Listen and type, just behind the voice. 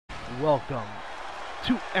Welcome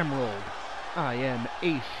to Emerald. I am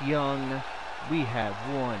Ace Young. We have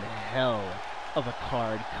one hell of a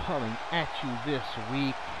card coming at you this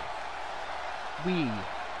week. We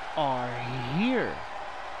are here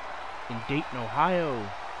in Dayton, Ohio.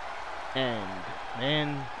 And,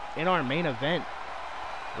 man, in our main event,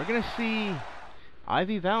 we're going to see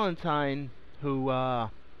Ivy Valentine, who, her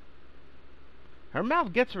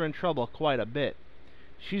mouth gets her in trouble quite a bit.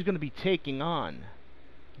 She's going to be taking on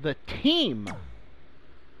the team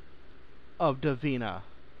of Davina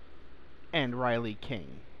and Riley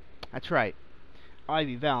King. That's right.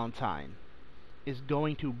 Ivy Valentine is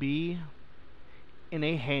going to be in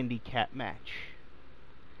a handicap match.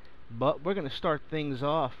 But we're going to start things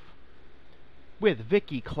off with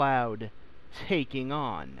Vickie Cloud taking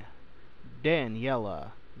on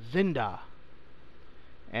Daniela Zinda.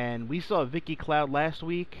 And we saw Vickie Cloud last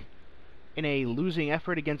week in a losing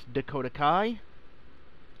effort against Dakota Kai.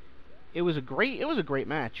 It was a great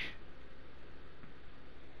match.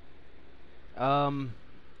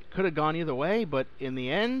 Could have gone either way, but in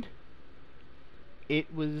the end,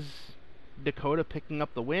 it was Dakota picking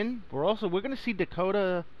up the win. We're going to see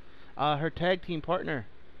Dakota, her tag team partner,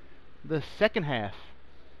 the second half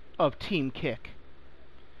of Team Kick,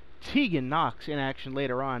 Teagan Knox, in action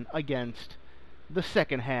later on against the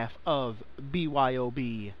second half of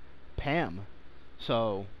BYOB Pam.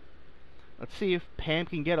 So let's see if Pam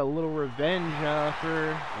can get a little revenge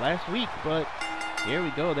for last week. But here we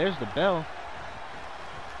go. There's the bell.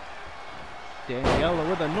 Daniela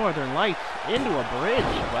with the Northern Lights into a bridge.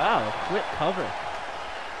 Wow, quick cover.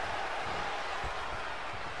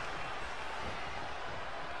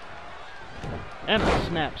 And a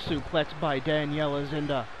snap suplex by Daniela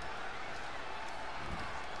Zinda.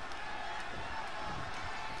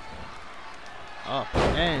 Up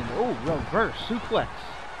and, oh, reverse suplex.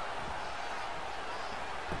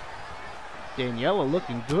 Daniela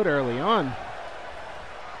looking good early on.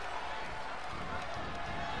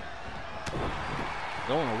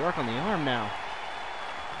 Going to work on the arm now.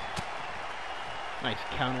 Nice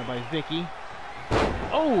counter by Vickie.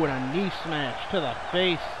 Oh, and a knee smash to the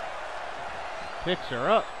face. Picks her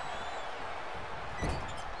up.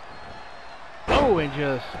 Oh, and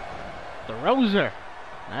just throws her.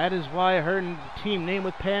 That is why her team name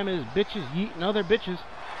with Pam is Bitches Yeeting Other Bitches.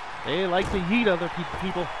 They like to yeet other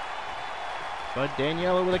people. But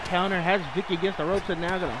Daniela with a counter has Vickie against the ropes and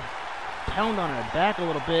now going to pound on her back a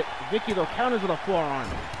little bit. Vickie, though, counters with a forearm.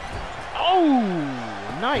 Oh,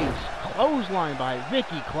 nice clothesline by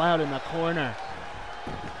Vickie Cloud in the corner.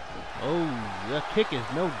 Oh, the kick is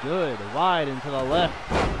no good. Wide and to the left.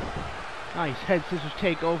 Nice head scissors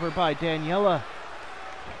takeover by Daniela.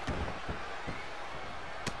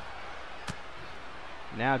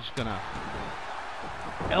 Now just gonna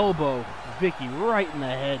elbow Vickie right in the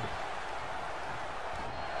head.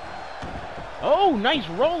 Oh, nice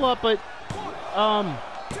roll up, but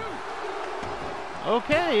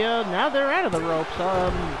okay, now they're out of the ropes.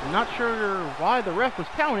 Not sure why the ref was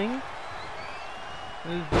counting.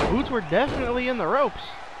 The boots were definitely in the ropes.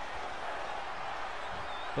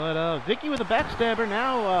 But Vickie with a backstabber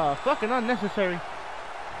now, fucking unnecessary.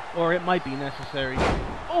 Or it might be necessary.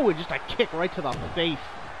 Oh, and just a kick right to the face.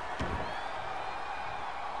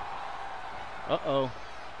 Uh-oh.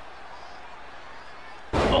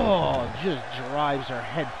 Oh, just drives her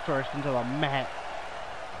head first into the mat.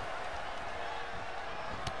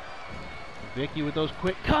 Vickie with those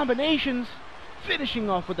quick combinations, finishing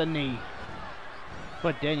off with a knee.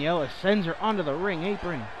 But Daniela sends her onto the ring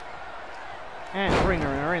apron and bringing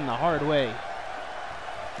her in the hard way.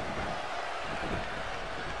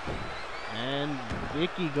 And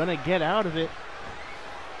Vickie gonna get out of it.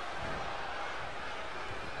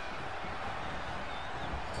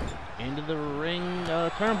 Into the ring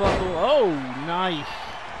turnbuckle. Oh, nice.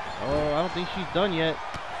 Oh, I don't think she's done yet.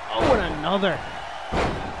 Oh, and another.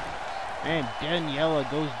 And Daniela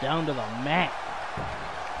goes down to the mat.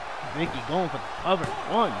 Vickie going for the cover.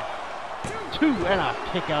 1, 2, and a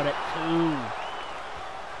kick out at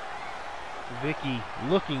 2. Vickie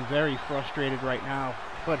looking very frustrated right now,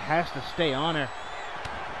 but has to stay on her.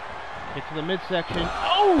 Hit to the midsection.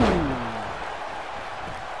 Oh!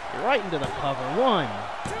 Right into the cover. 1,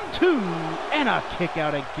 2, and a kick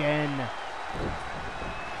out again.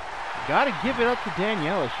 Gotta give it up to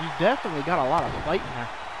Daniela. She's definitely got a lot of fight in her.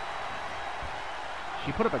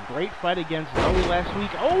 She put up a great fight against Zoe last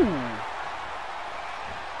week. Oh!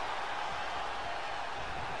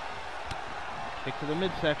 Kick to the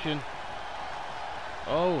midsection.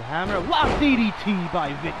 Oh, hammer. Lock DDT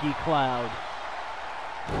by Vickie Cloud.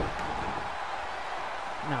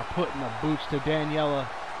 Now putting the boots to Daniela.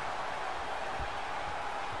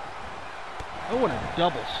 Oh, and a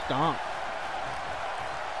double stomp.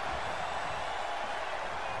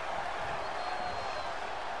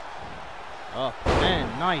 Oh,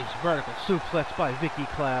 man, nice vertical suplex by Vickie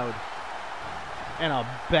Cloud. And a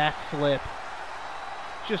backflip.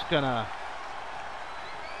 Just gonna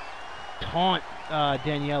taunt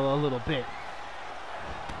Daniela a little bit.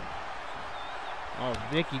 Oh,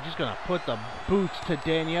 Vickie just gonna put the boots to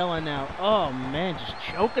Daniela now. Oh, man, just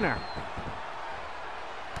choking her.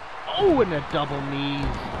 Oh, and the double knees.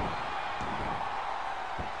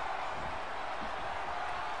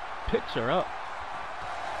 Picks her up.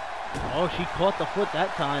 Oh, she caught the foot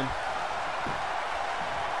that time.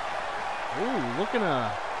 Oh, looking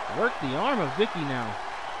to work the arm of Vickie now.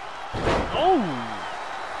 Oh!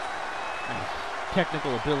 Nice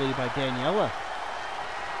technical ability by Daniela.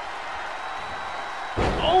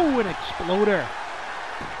 Oh, an exploder.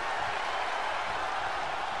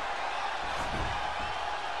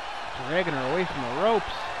 Dragging her away from the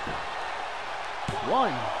ropes.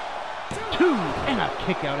 1, 2, and a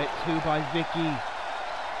kick out at 2 by Vickie.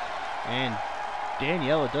 And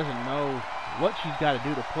Daniela doesn't know what she's got to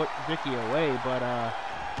do to put Vickie away, but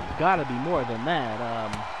it's got to be more than that.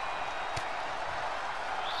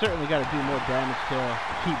 Certainly got to do more damage to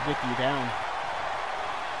keep Vickie down.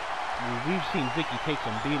 I mean, we've seen Vickie take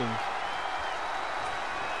some beatings.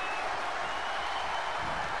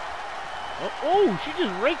 Oh, she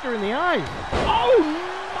just raked her in the eyes. Oh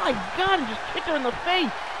my God, and just kicked her in the face.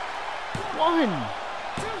 1,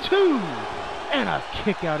 2, and a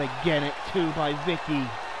kick out again at 2 by Vickie.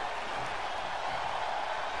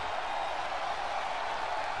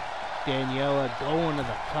 Daniela going to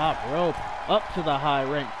the top rope, up to the high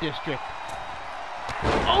rent district.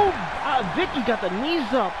 Oh, Vickie got the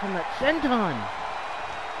knees up from that senton.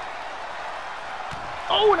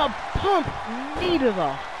 Oh, and a pump knee to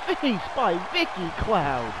the face by Vickie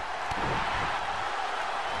Cloud.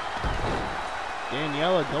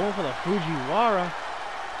 Daniela going for the Fujiwara.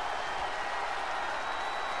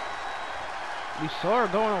 We saw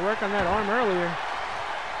her going to work on that arm earlier.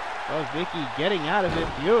 Oh, Vickie getting out of it.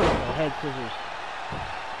 Beautiful head scissors.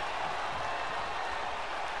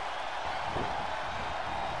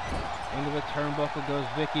 Into the turnbuckle goes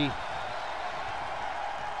Vickie.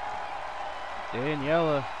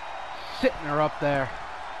 Daniela sitting her up there.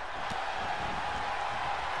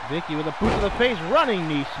 Vickie with a boot to the face, running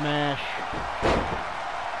knee smash.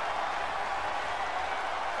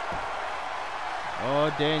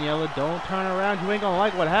 Oh, Daniela, don't turn around. You ain't gonna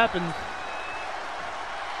like what happens.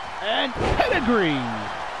 And pedigree.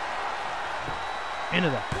 Into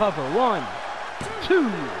the cover. 1,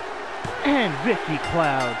 2. And Vickie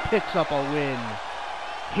Cloud picks up a win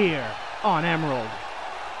here on Emerald.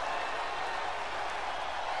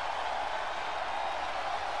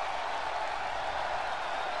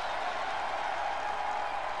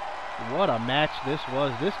 What a match this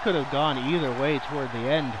was. This could have gone either way toward the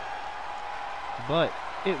end. But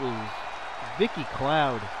it was Vickie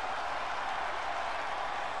Cloud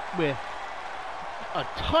with a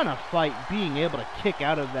ton of fight being able to kick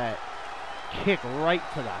out of that kick right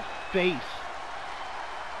to the face.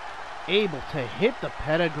 Able to hit the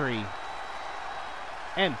pedigree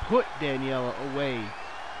and put Daniela away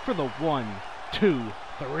for the 1, 2,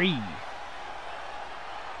 3.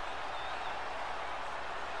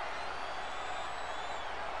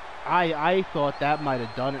 I thought that might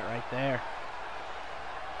have done it right there.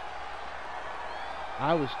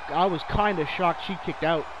 I was kind of shocked she kicked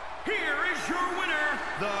out. Here is your winner,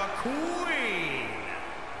 the Queen,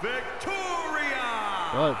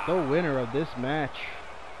 Victoria! But the winner of this match,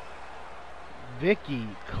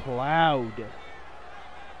 Vickie Cloud.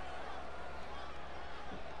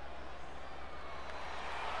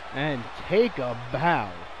 And take a bow.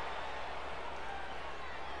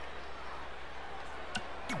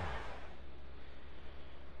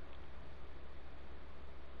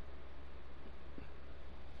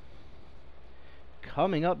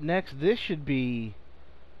 Coming up next, this should be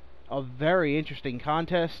a very interesting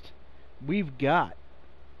contest. We've got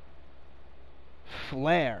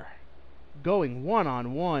Flair going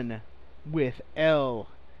one-on-one with L.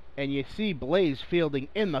 And you see Blaze Fielding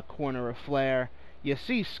in the corner of Flair. You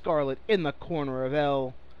see Scarlett in the corner of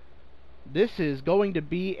L. This is going to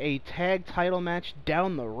be a tag title match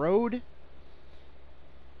down the road.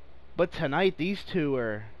 But tonight, these two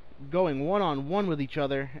are going one-on-one with each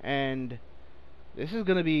other, and this is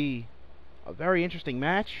going to be a very interesting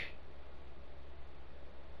match.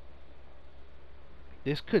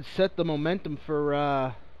 This could set the momentum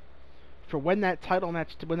for when that tag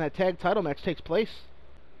title match takes place.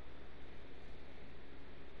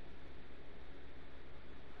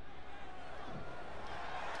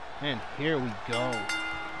 And here we go.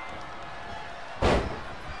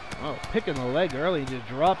 Oh, picking the leg early, just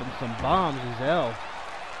dropping some bombs is L.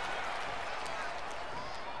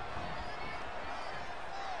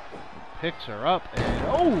 Picks her up and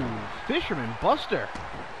oh, Fisherman Buster.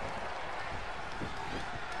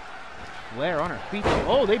 Flair on her feet though.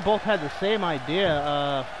 Oh, they both had the same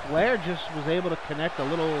idea. Flair just was able to connect a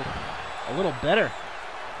little better.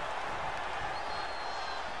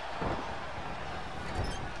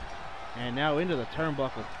 And now into the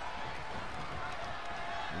turnbuckle.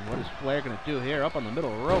 And what is Flair going to do here? Up on the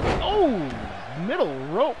middle rope. Oh! Middle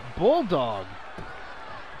rope bulldog.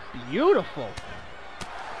 Beautiful.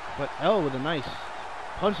 But L with a nice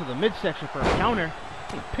punch to the midsection for a counter.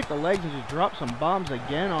 Pick the legs and just drop some bombs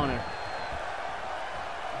again on her.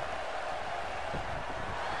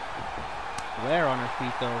 Flair on her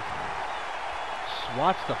feet though.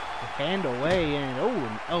 Swats the hand away and oh,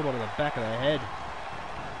 an elbow to the back of the head.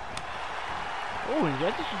 Oh, and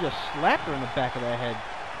I think she just slapped her in the back of the head.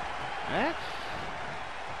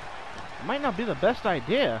 Might not be the best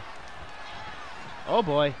idea. Oh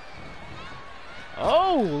boy.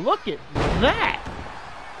 Oh, look at that!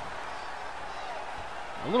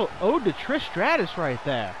 A little ode to Trish Stratus right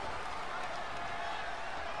there.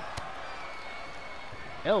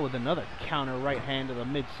 L with another counter right hand to the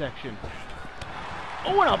midsection.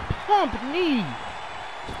 Oh, and a pump knee!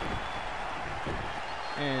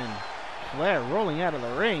 And Flair rolling out of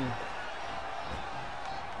the ring.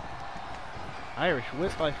 Irish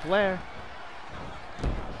whip by Flair.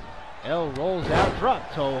 L rolls out,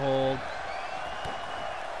 drop toe hold.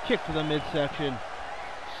 Kick to the midsection.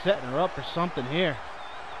 Setting her up for something here.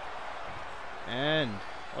 And,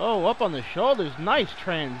 oh, up on the shoulders. Nice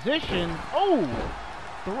transition. Oh,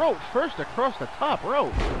 throat first across the top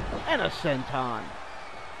rope. And a senton.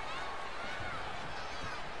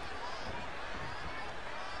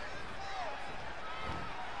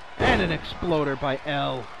 And an exploder by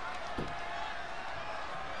L.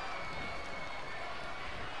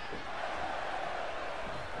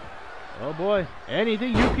 Oh boy,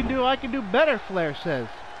 anything you can do, I can do better, Flair says.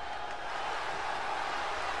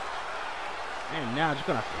 And now just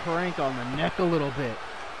gonna crank on the neck a little bit.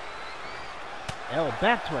 L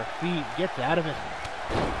back to her feet, gets out of it.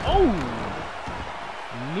 Oh!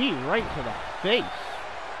 Knee right to the face.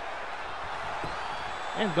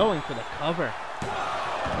 And going for the cover.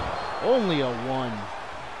 Only a 1.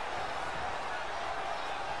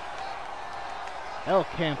 L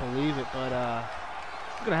can't believe it, but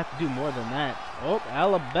I'm gonna have to do more than that. Oh,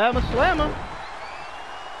 Alabama Slammer.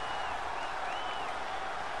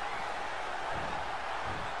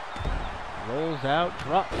 Rolls out,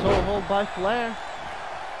 drop toe hold by Flair.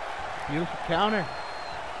 Beautiful counter.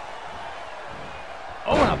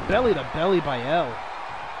 Oh, and a belly to belly by L.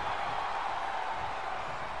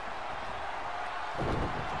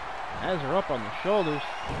 Has her up on the shoulders.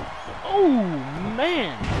 Oh,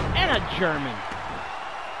 man. And a German.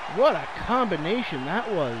 What a combination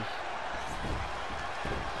that was.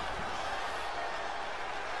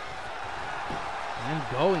 And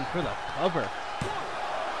going for the cover.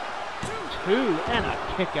 2 and a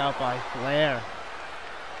kick out by Flair.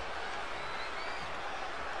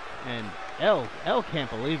 And L can't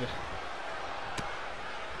believe it.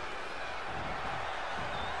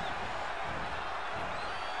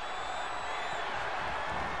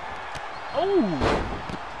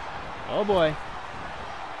 Oh boy.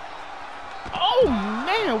 Oh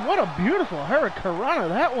man, what a beautiful Hurricanrana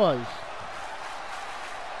that was.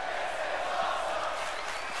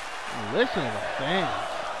 And listen to the fans.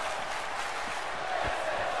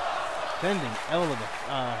 Sending L to the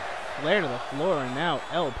Flair to the floor, and now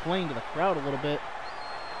L playing to the crowd a little bit.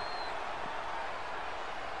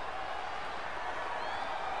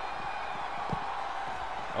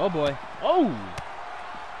 Oh boy. Oh!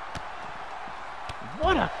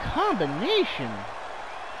 What a combination!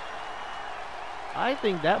 I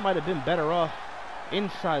think that might have been better off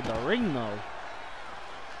inside the ring though.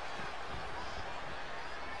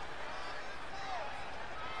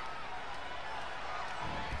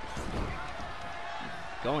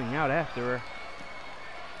 Going out after her.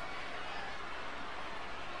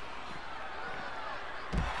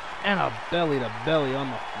 And a belly to belly on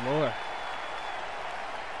the floor.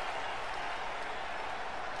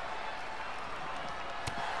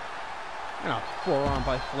 And a forearm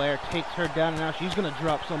by Flair takes her down, and now she's going to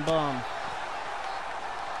drop some bombs.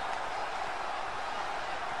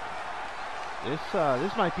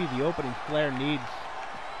 This might be the opening Flair needs.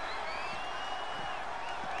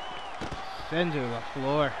 Sends her to the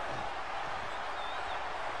floor.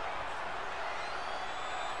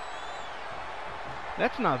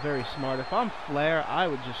 That's not very smart. If I'm Flair, I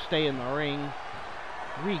would just stay in the ring,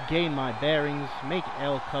 regain my bearings, make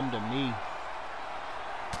Elle come to me.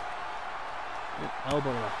 An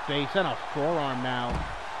elbow to the face and a forearm now.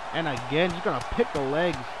 And again, just gonna pick the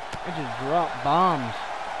legs and just drop bombs.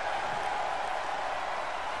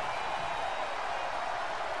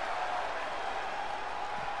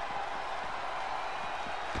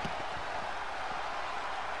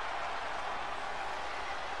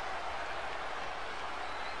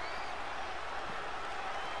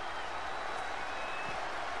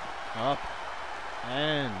 Up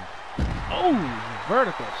and oh,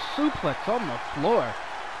 vertical suplex on the floor.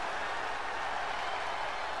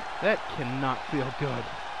 That cannot feel good.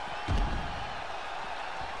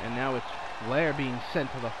 And now it's Flair being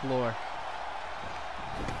sent to the floor.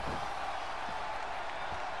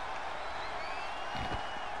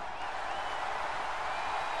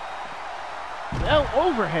 Elle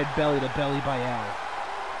overhead belly to belly by Elle.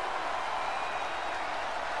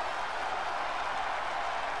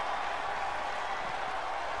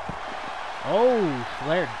 Oh,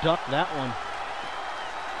 Flair ducked that one.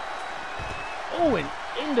 Oh, and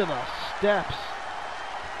into the steps.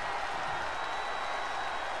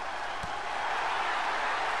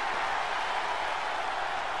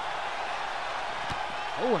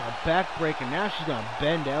 Oh, and a backbreaker. Now she's going to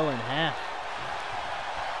bend Elle in half.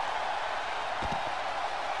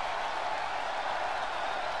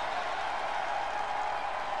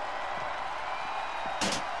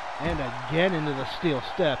 And again into the steel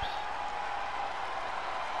steps.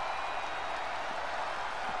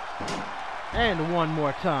 And one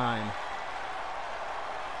more time.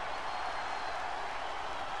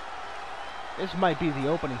 This might be the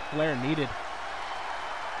opening Flair needed.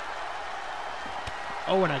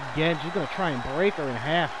 Oh, and again, she's going to try and break her in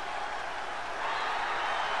half.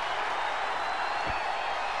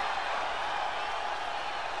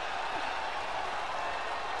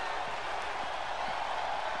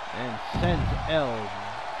 And sends Elle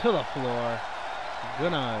to the floor.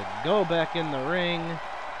 Gonna go back in the ring.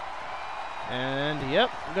 And, yep,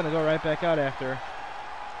 I'm going to go right back out after.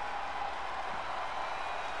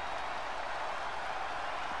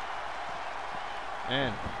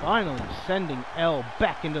 And finally sending Elle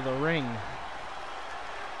back into the ring.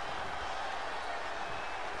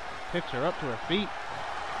 Picks her up to her feet.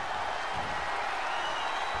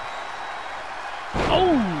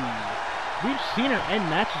 Oh! We've seen her end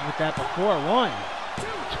matches with that before. 1,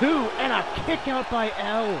 2, and a kick out by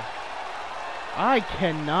Elle. I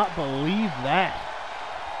cannot believe that.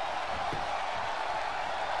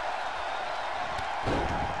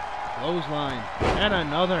 Clothesline. And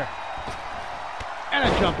another. And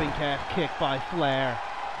a jumping calf kick by Flair.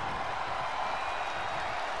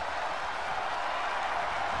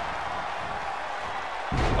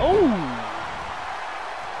 Oh!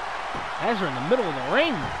 Has her in the middle of the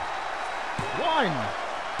ring. 1,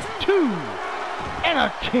 2, and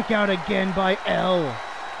a kick out again by Elle.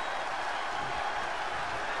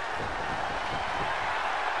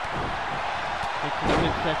 To the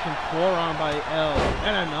midsection, forearm by Elle,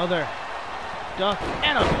 and another duck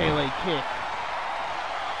and a Pele kick.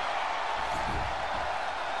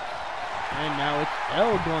 And now it's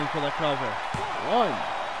Elle going for the cover. 1,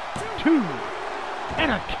 2,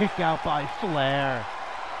 and a kick out by Flair.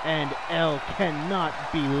 And Elle cannot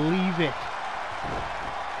believe it.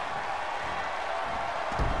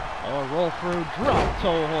 Oh, roll through, drop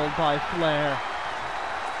toe hold by Flair.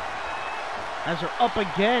 Has her up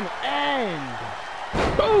again, and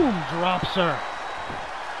boom, drops her.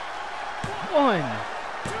 1,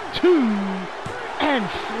 2, and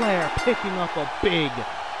Flair picking up a big,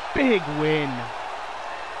 big win.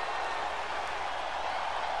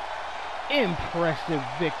 Impressive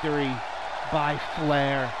victory by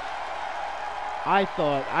Flair.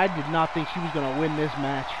 I did not think she was going to win this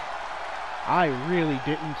match. I really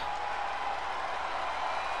didn't.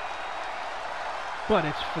 But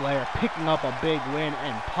it's Flair picking up a big win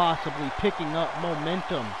and possibly picking up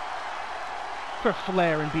momentum for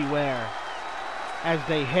Flair and Beware as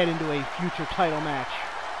they head into a future title match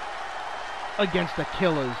against the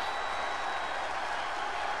Killers.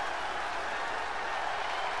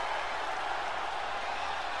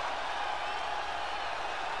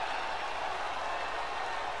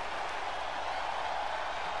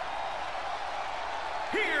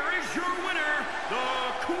 Here is your winner, the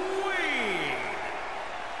Queen.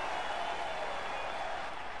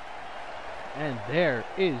 And there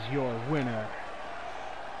is your winner,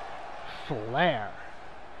 Flair.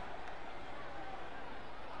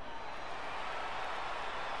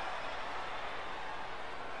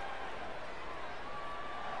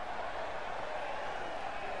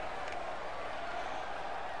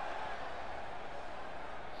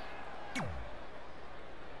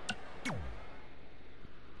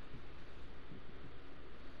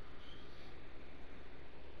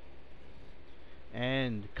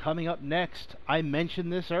 coming up next, I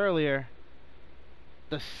mentioned this earlier,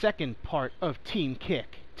 the second part of Team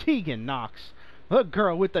Kick. Teagan Nox, the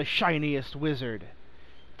girl with the shiniest wizard,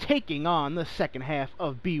 taking on the second half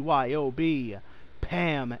of BYOB,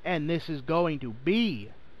 Pam, and this is going to be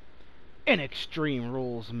an Extreme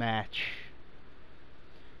Rules match.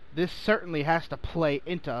 This certainly has to play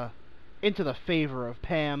into the favor of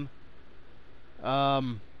Pam.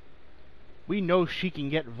 We know she can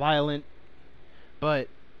get violent, but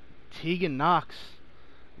Teagan Nox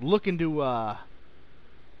looking to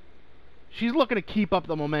she's looking to keep up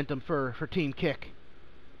the momentum for Team Kick.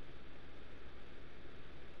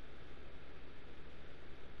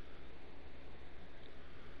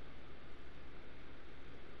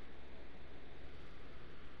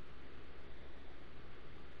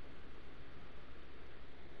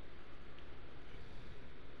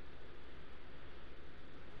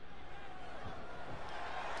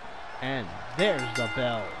 And there's the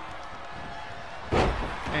bell.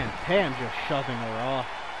 And Pam just shoving her off.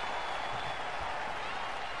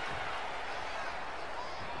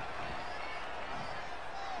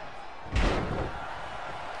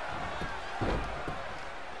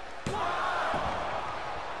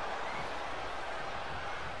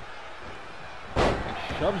 And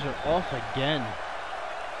shoves her off again.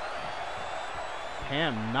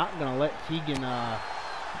 Pam not gonna let Teagan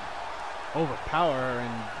overpower her,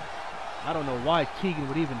 and I don't know why Teagan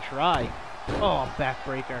would even try. Oh,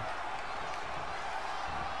 backbreaker.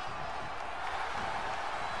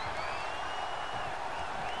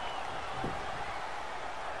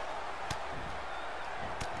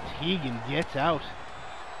 Teagan gets out.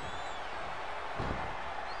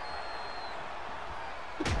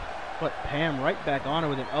 But Pam right back on her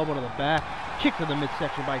with an elbow to the back. Kick to the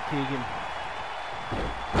midsection by Teagan.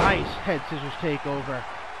 Nice head scissors takeover.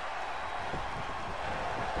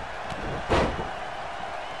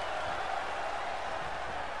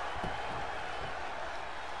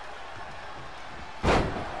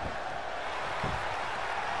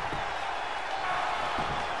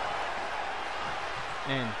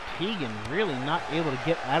 And Teagan really not able to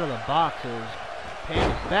get out of the box as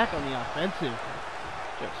Pam is back on the offensive.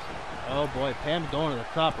 Just, oh boy, Pam's going to the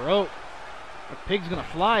top rope. The pig's gonna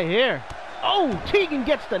fly here. Oh, Teagan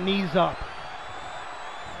gets the knees up.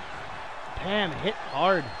 Pam hit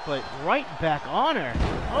hard, but right back on her.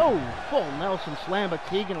 Oh, full Nelson slam, but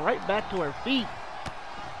Teagan right back to her feet.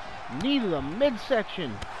 Knee to the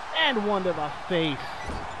midsection, and one to the face.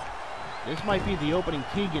 This might be the opening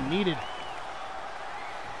Teagan needed.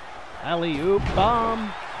 Alley-oop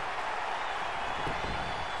bomb.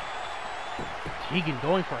 Teagan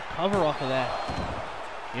going for a cover off of that.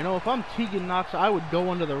 You know, if I'm Teagan Nox, I would go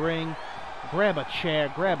under the ring, grab a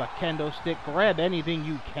chair, grab a kendo stick, grab anything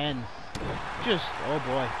you can. Just, oh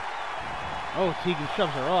boy. Oh, Teagan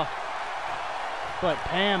shoves her off. But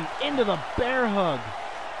Pam into the bear hug.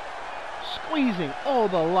 Squeezing all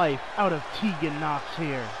the life out of Teagan Nox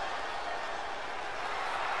here.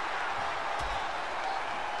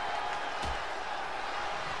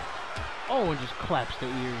 Oh, and just claps the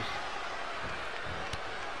ears.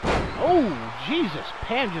 Oh, Jesus.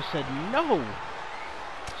 Pam just said no.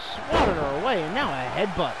 Swatted her away, and now a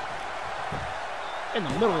headbutt. In the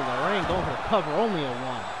middle of the ring, going for the cover, only a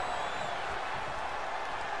one.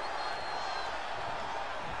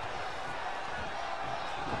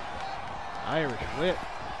 Irish whip.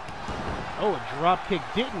 Oh, a drop kick.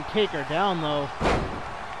 Didn't take her down, though.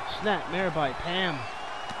 Snapmare by Pam.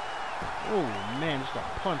 Oh, man, just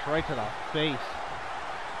a punch right to the face.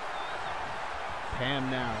 Pam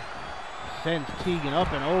now sends Teagan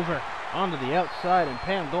up and over onto the outside, and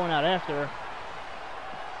Pam going out after her.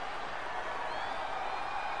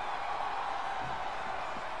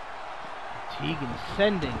 Teagan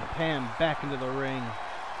sending Pam back into the ring,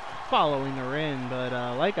 following her in, but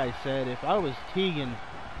like I said, if I was Teagan,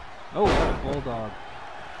 oh, what a bulldog.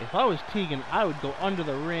 If I was Teagan, I would go under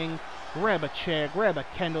the ring, grab a chair, grab a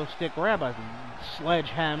kendo stick, grab a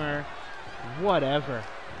sledgehammer, whatever.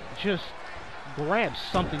 Just grab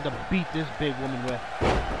something to beat this big woman with.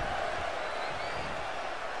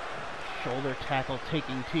 Shoulder tackle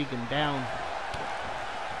taking Teagan down.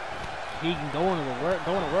 Teagan going to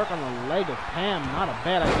work on the leg of Pam. Not a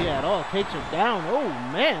bad idea at all. Takes her down. Oh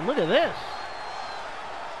man, look at this.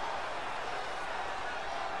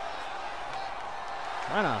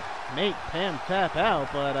 Trying to make Pam tap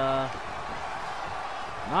out, but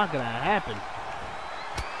not gonna happen.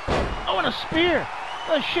 Oh, and a spear.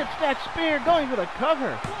 The shit stack spear going for the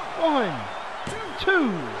cover. 1, 2,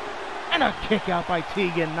 and a kick out by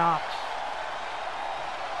Teagan Nox.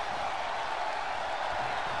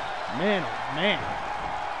 Man, oh man.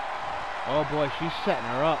 Oh boy, she's setting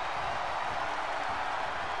her up.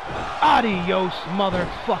 Adios,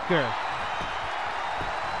 motherfucker.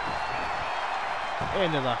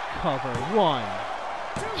 Into the cover. 1,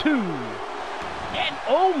 2. And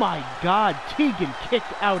oh my god, Teagan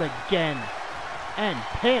kicked out again. And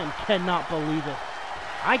Pam cannot believe it.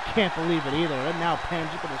 I can't believe it either. And now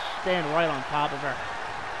Pam's just going to stand right on top of her.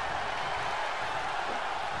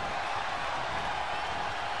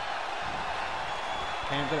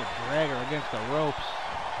 Pam's going to drag her against the ropes.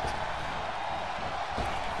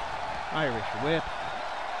 Irish whip.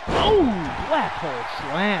 Oh! Black hole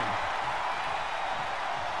slam.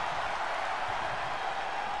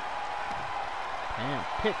 Pam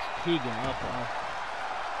picks Teagan up.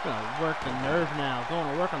 Gonna work the nerve now.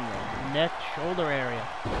 Going to work on the neck, shoulder area.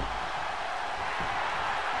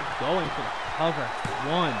 Going for the cover.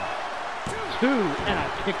 1, 2, and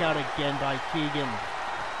a kick out again by Teagan.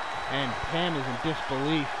 And Pam is in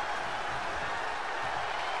disbelief.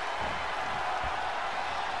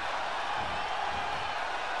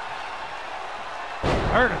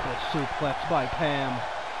 Vertical suplex by Pam.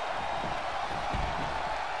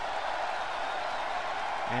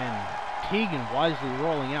 And Teagan wisely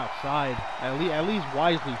rolling outside. At least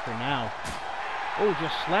wisely for now. Oh,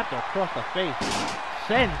 just slapped her across the face.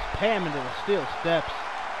 Sends Pam into the steel steps.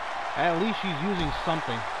 At least she's using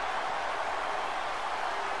something.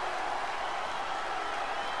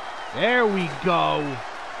 There we go.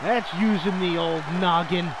 That's using the old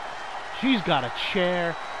noggin. She's got a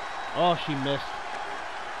chair. Oh, she missed.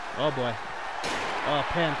 Oh boy. Oh,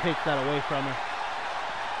 Pam takes that away from her.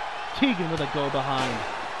 Teagan with a go behind.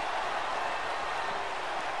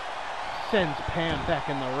 Sends Pam back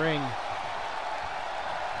in the ring.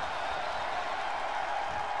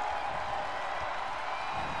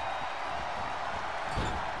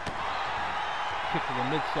 Kick to the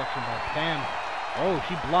midsection by Pam. Oh,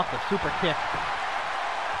 she blocked a super kick.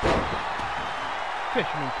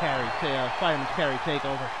 Fireman's carry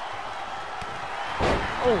takeover.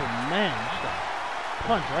 Oh man, just a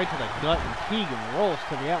punch right to the gut, and Teagan rolls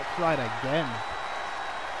to the outside again.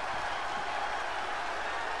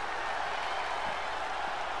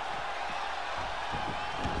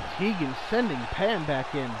 Teagan sending Pam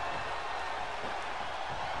back in.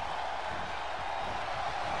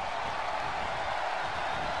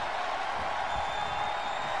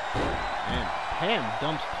 And Pam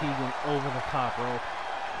dumps Teagan over the top rope.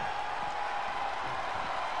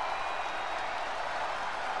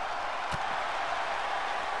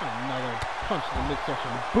 Another punch to the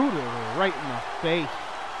midsection, booted her right in the face.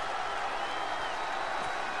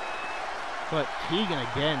 But Teagan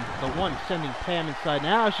again, the one sending Pam inside.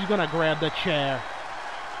 Now she's gonna grab the chair.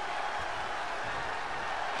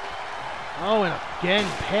 Oh, and again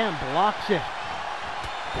Pam blocks it.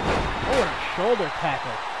 Oh, and a shoulder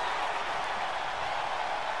tackle.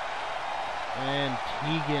 And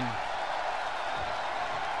Teagan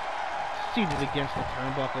seated against the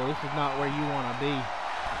turnbuckle. This is not where you want to be.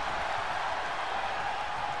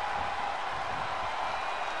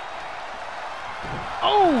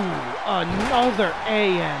 Oh, another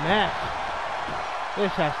AMF.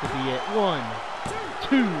 This has to be it. 1,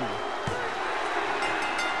 2.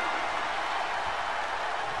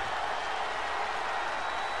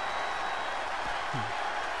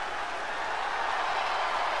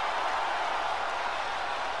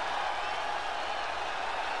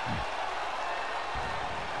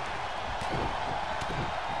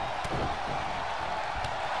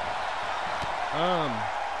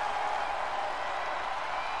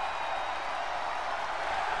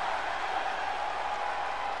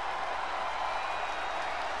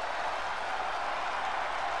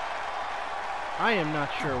 I am not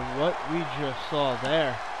sure what we just saw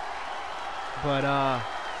there, but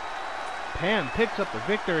Pam picks up the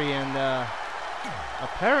victory and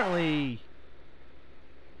apparently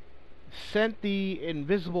sent the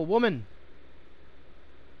Invisible Woman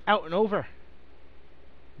out and over.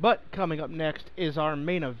 But coming up next is our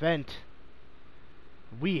main event.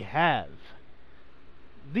 We have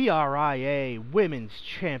the RIA Women's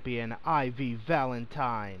Champion Ivy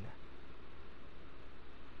Valentine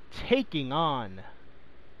taking on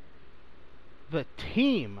the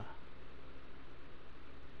team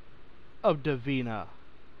of Davina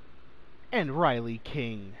and Riley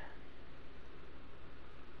King.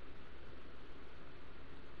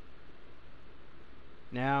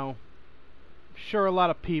 Now, I'm sure a lot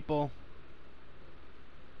of people,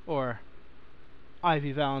 or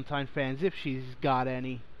Ivy Valentine fans, if she's got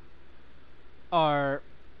any, are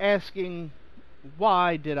asking,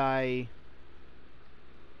 why did I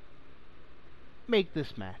make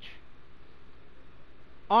this match?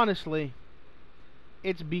 Honestly,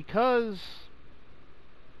 it's because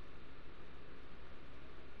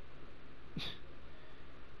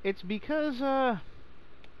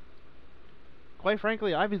quite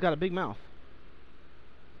frankly, Ivy's got a big mouth.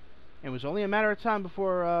 It was only a matter of time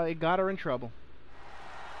before it got her in trouble.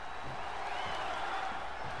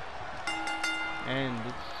 And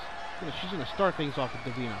she's going to start things off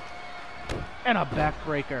with Davina. And a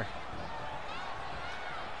backbreaker.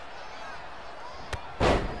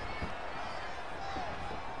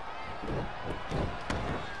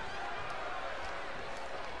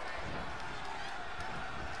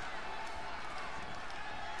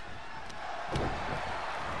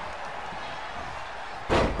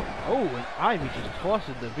 Oh, and Ivy just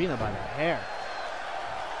tosses Davina by the hair.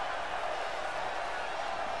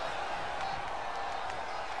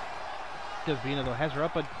 Davina, though, has her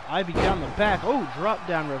up, but Ivy down the back. Oh, drop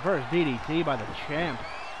down reverse DDT by the champ.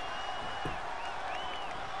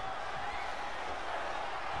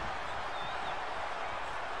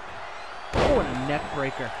 Oh, and a neck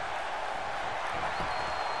breaker.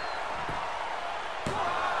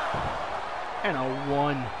 And a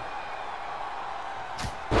 1.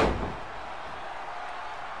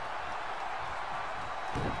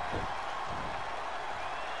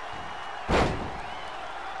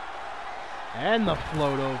 And the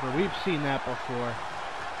float over. We've seen that before.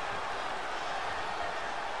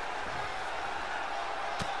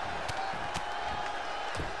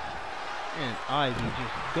 And Ivy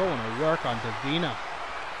just going to work on Davina.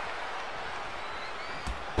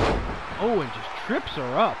 Oh, and just trips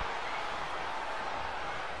her up.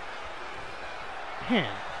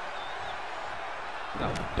 Man.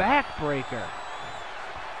 The backbreaker.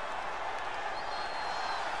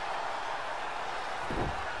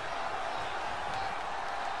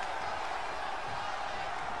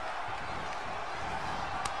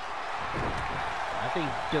 I think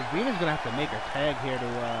Davina's going to have to make her tag here to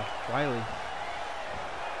Riley.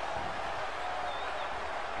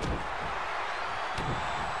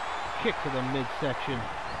 Kick to the midsection.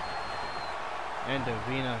 And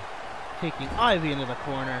Davina taking Ivy into the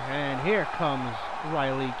corner. And here comes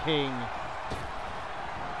Riley King.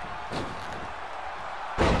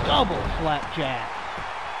 Double flapjack.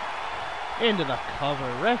 Into the cover.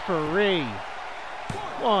 Referee.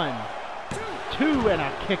 1, 2, and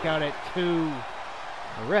a kick out at 2.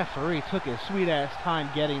 The referee took his sweet-ass time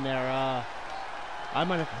getting there. I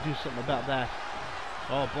might have to do something about that.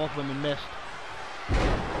 Oh, both women missed.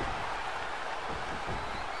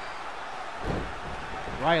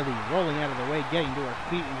 Riley rolling out of the way, getting to her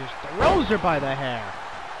feet, and just throws her by the hair.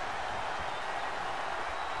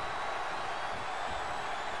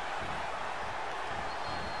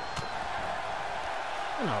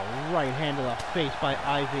 And a right hand to the face by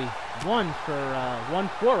Ivy. One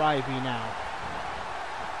for Ivy now.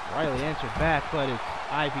 Riley answered back, but it's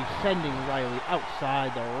Ivy sending Riley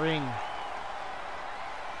outside the ring.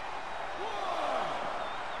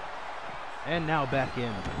 And now back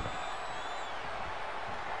in.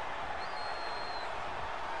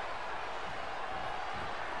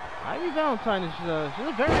 Ivy Valentine is she's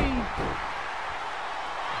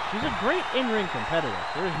a great in-ring competitor.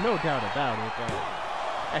 There is no doubt about it.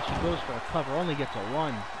 As she goes for a cover, only gets a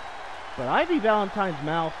 1. But Ivy Valentine's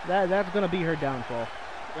mouth, that's going to be her downfall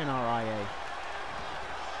in RIA.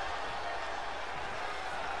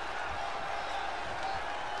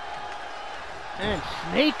 And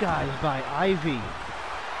snake eyes by Ivy.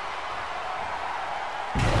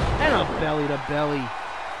 And a belly to belly.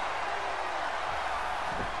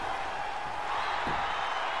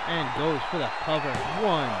 And goes for the cover.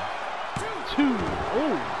 1, 2.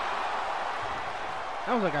 Oh.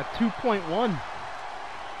 That was like a 2.1.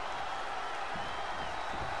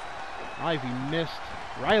 Ivy missed.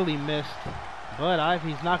 Riley missed. But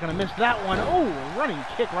Ivy's not going to miss that one. Oh, running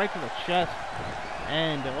kick right to the chest.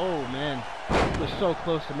 And, oh, man. Was so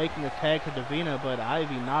close to making the tag to Davina, but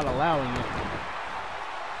Ivy not allowing it.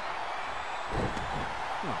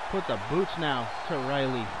 Put the boots now to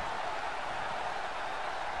Riley.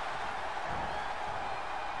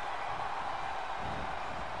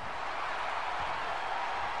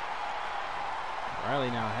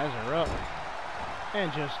 Riley now has her up.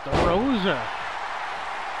 And just throws her.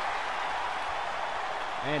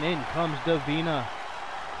 And in comes Davina.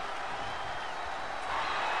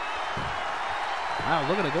 Wow,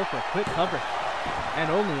 looking to go for a quick cover. And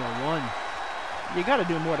only a 1. You got to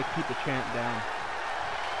do more to keep the champ down.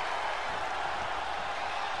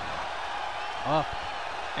 Up.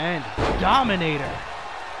 And Dominator.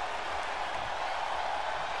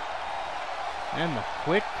 And the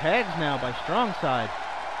quick tags now by Strong Side.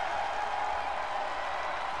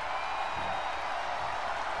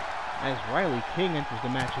 as Riley King enters the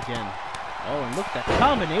match again. Oh, and look at that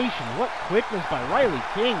combination. What quickness by Riley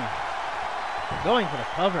King. Going for the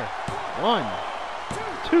cover. 1,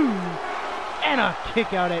 2, and a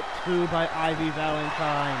kick out at 2 by Ivy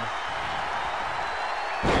Valentine.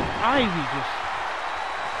 And Ivy just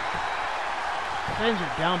sends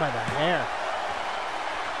her down by the hair.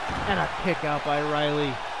 And a kick out by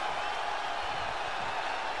Riley.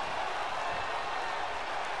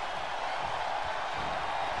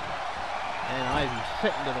 And Ivy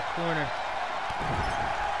set into the corner.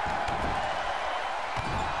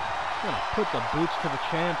 Gonna put the boots to the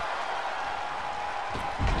champ.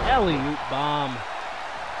 Alley-oop bomb.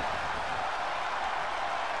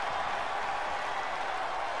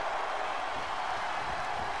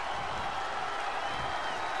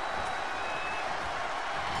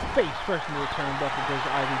 Face first into the turnbuckle goes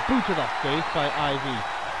Ivy. Boot to the face by Ivy.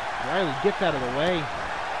 Riley gets out of the way.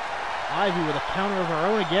 Ivy with a counter of her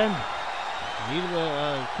own again. Needed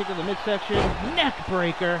a kick of the midsection. Neck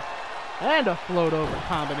breaker. And a float over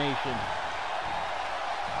combination.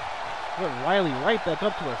 Put Riley right back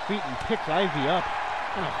up to her feet and picks Ivy up.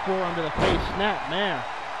 And a forearm to the face. Snap mare.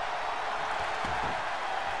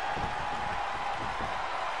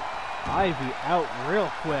 Ivy out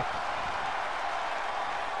real quick.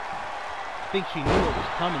 I think she knew what was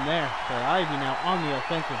coming there. But Ivy now on the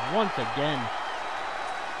offensive once again.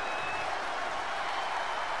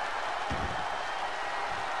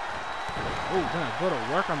 Oh, gonna go to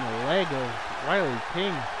work on the leg of Riley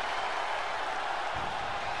King.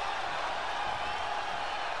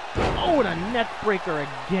 Oh, and a neck breaker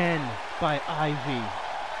again by Ivy.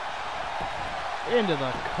 Into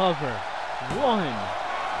the cover. 1.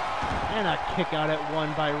 And a kick out at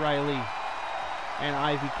 1 by Riley. And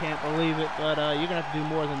Ivy can't believe it, but you're gonna have to do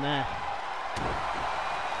more than that.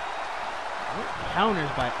 Oh,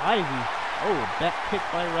 counters by Ivy. Oh, a back kick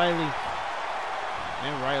by Riley.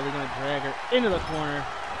 And Riley gonna drag her into the corner.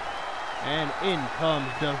 And in comes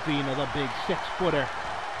Davina, the big 6-footer.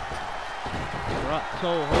 Drop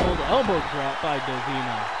toe hold, elbow drop by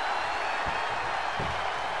Davina.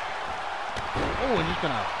 Oh, and just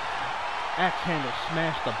gonna axe handle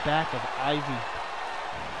smash the back of Ivy.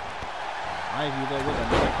 Ivy though with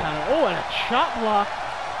another counter. Oh, and a chop block.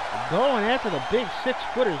 Going after the big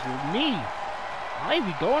 6-footer's knee.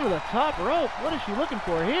 Ivy going to the top rope. What is she looking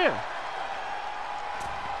for here?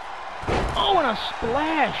 Oh, and a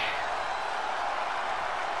splash!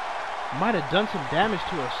 Might have done some damage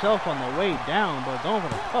to herself on the way down, but going for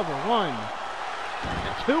the cover. 1,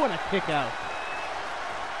 2, and a kick out.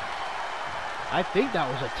 I think that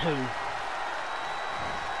was a 2.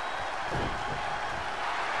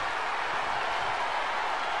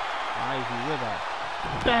 Ivy with a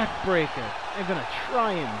backbreaker. They're gonna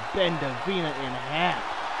try and bend Davina in half.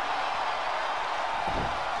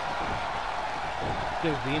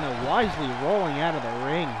 Davina wisely rolling out of the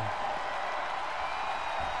ring.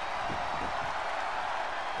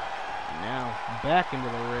 Now back into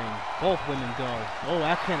the ring. Both women go. Oh,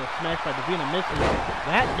 axe handle smash by Davina misses.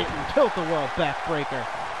 That didn't tilt the world backbreaker.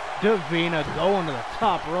 Davina going to the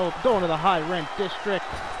top rope, going to the high rent district.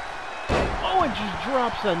 Oh, and just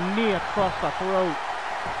drops a knee across the throat.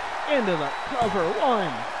 Into the cover. 1,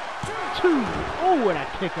 2. Oh, and a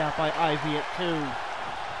kick out by Ivy at 2.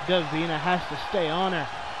 Davina has to stay on her.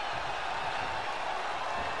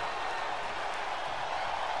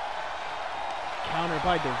 Counter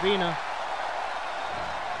by Davina.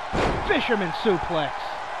 Fisherman suplex.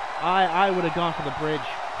 I would have gone for the bridge.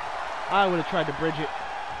 I would have tried to bridge it.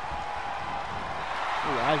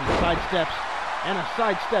 Ooh, Ivy sidesteps. And a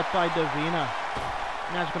sidestep by Davina.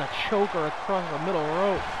 Now it's going to choke her across the middle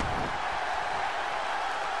rope.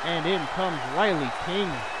 And in comes Riley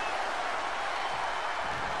King.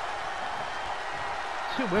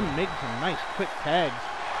 Two women making some nice quick tags.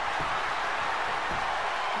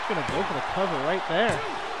 Just gonna go for the cover right there.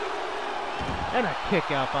 And a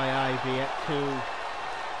kick out by Ivy at 2.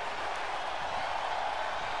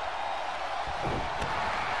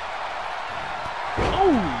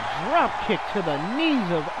 Oh, drop kick to the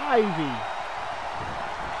knees of Ivy.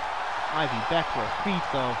 Ivy back to her feet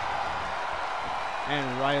though.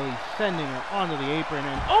 And Riley sending her onto the apron,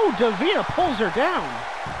 and oh, Davina pulls her down.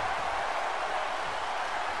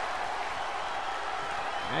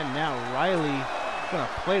 And now Riley gonna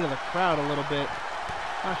play to the crowd a little bit.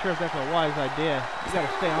 Not sure if that's a wise idea. You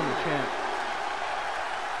gotta stay on the champ.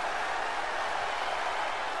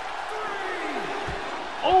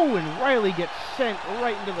 Oh, and Riley gets sent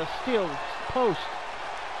right into the steel post.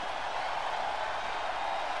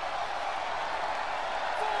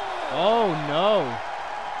 Oh no.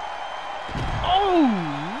 Oh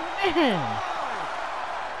man.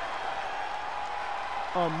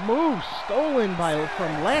 A move stolen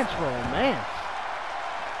from Lance Romance.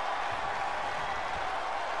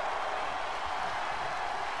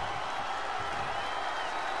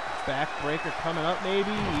 Backbreaker coming up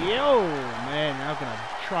maybe. Yo, man, now gonna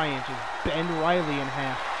try and just bend Riley in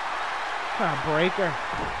half. Breaker.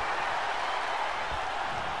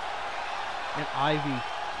 And Ivy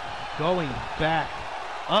going back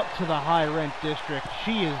up to the high rent district.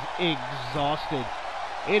 She is exhausted.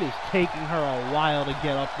 It is taking her a while to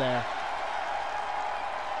get up there.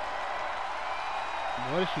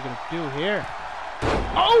 What is she gonna do here?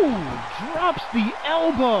 Oh! Drops the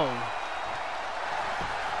elbow!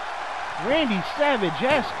 Randy Savage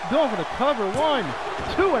going for the cover. 1,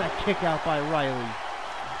 2, and a kick out by Riley.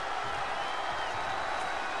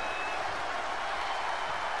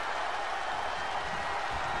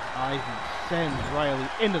 Ivy sends Riley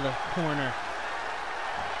into the corner.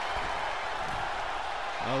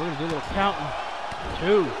 Oh, we're going to do a little counting.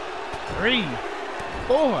 2, 3,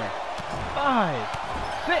 4, 5,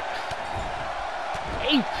 6,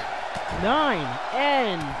 8, 9,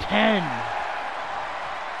 and 10.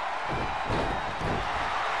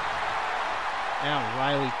 Now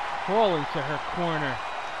Riley crawling to her corner.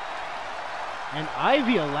 And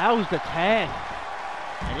Ivy allows the tag.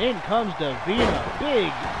 And in comes Davina.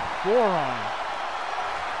 Big forearm.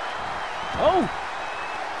 Oh!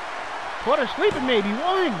 Caught her sleeping maybe.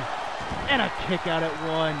 1. And a kick out at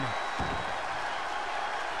 1.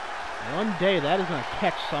 One day that is going to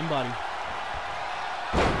catch somebody.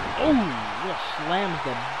 Oh! Just slams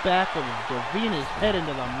the back of Davina's head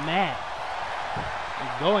into the mat. And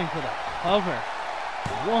going for the cover.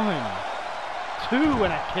 1, 2,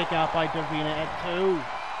 and a kick out by Davina at 2.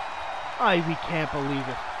 Ivy can't believe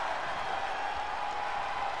it.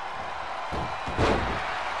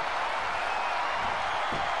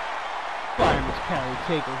 Fireman's carry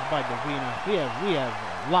takeover by Davina. We have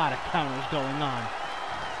a lot of counters going on.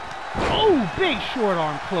 Oh, big short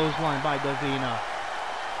arm clothesline by Davina.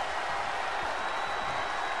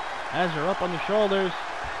 Has her up on the shoulders.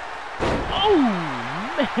 Oh,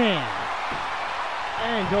 man.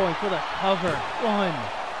 And going for the cover. 1,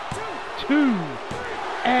 2,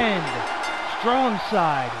 and strong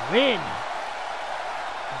side win.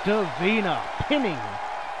 Davina pinning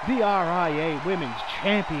the RIA Women's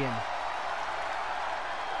Champion.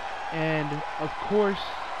 And of course,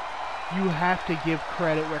 you have to give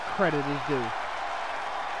credit where credit is due.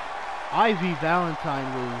 Ivy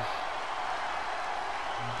Valentine was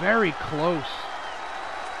very close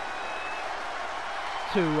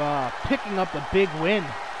to picking up the big win.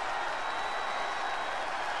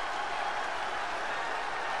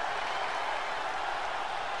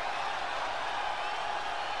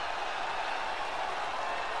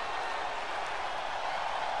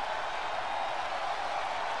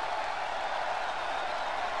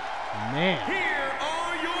 Man. Here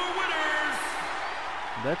are your winners.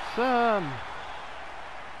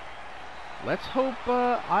 Let's hope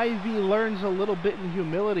Ivy learns a little bit in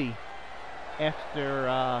humility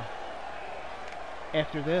after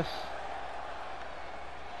this.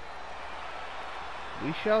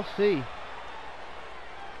 We shall see.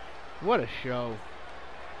 What a show.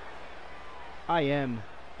 I am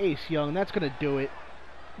Ace Young. That's gonna do it.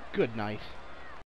 Good night.